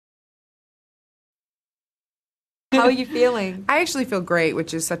How are you feeling? I actually feel great,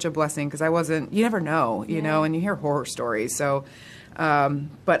 which is such a blessing because you never know, you know, and you hear horror stories. So,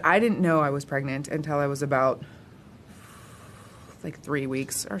 but I didn't know I was pregnant until I was about like 3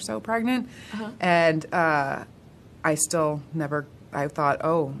 weeks or so pregnant. And I still never, I thought,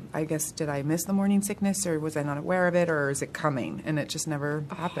 oh, I guess, did I miss the morning sickness or was I not aware of it or is it coming? And it just never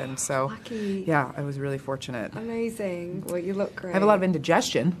happened. So, lucky. Yeah, I was really fortunate. Amazing. Well, you look great. I have a lot of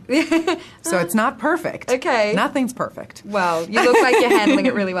indigestion, so it's not perfect. Okay. Nothing's perfect. Well, you look like you're handling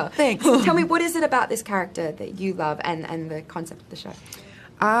it really well. Thanks. Tell me, what is it about this character that you love and the concept of the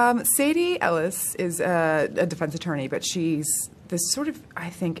show? Sadie Ellis is a defense attorney, but she's this sort of, I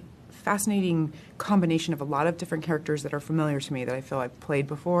think, fascinating combination of a lot of different characters that are familiar to me that I feel I've played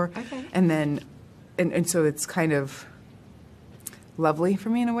before. Okay. And then, and so it's kind of lovely for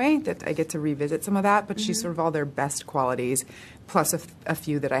me in a way that I get to revisit some of that, but she's sort of all their best qualities, plus a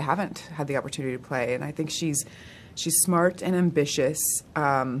few that I haven't had the opportunity to play. And I think she's smart and ambitious,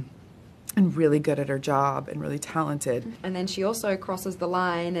 and really good at her job and really talented. And then she also crosses the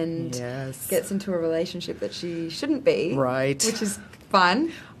line and Yes. gets into a relationship that she shouldn't be. Right. Which is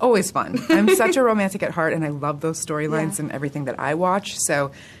fun. Always fun. I'm such a romantic at heart, and I love those storylines Yeah. and everything that I watch,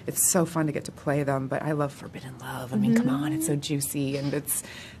 so it's so fun to get to play them. But I love forbidden love. I mean, come on, it's so juicy, and it's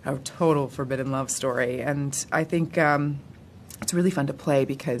a total forbidden love story. And I think it's really fun to play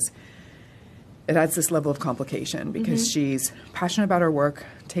because it adds this level of complication because she's passionate about her work,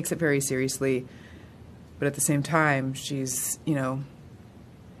 takes it very seriously, but at the same time, she's, you know,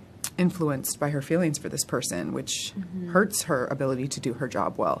 influenced by her feelings for this person, which hurts her ability to do her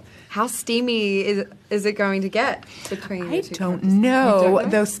job well. How steamy is it going to get between I the two don't characters? know. You don't know?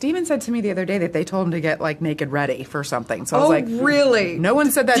 Though Steven said to me the other day that they told him to get like naked ready for something. So I was like, really? No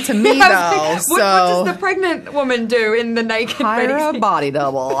one said that to me Yeah, though. what does the pregnant woman do in the naked hire ready a body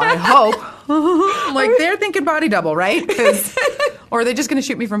double, I hope. Like they're thinking body double, right? 'Cause or are they just going to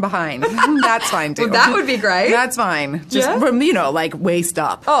shoot me from behind? That's fine too. Well, that would be great. That's fine. Just Yeah? from, you know, like waist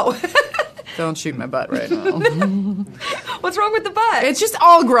up. Oh. Don't shoot my butt right now. What's wrong with the butt? It's just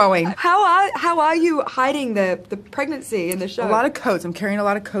all growing. How are you hiding the pregnancy in the show? A lot of coats. I'm carrying a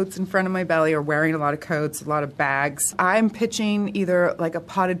lot of coats in front of my belly or wearing a lot of coats, a lot of bags. I'm pitching either like a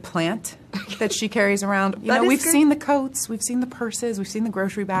potted plant that she carries around. You know, we've seen the coats, we've seen the purses, we've seen the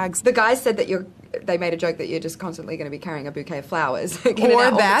grocery bags. The guys said that they made a joke that you're just constantly going to be carrying a bouquet of flowers. Or that.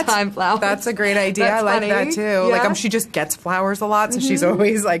 All the time flowers. That's a great idea. That's I like funny. that too. Yeah. Like she just gets flowers a lot, so she's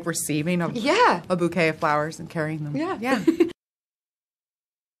always like receiving Yeah. a bouquet of flowers and carrying them. Yeah. Yeah.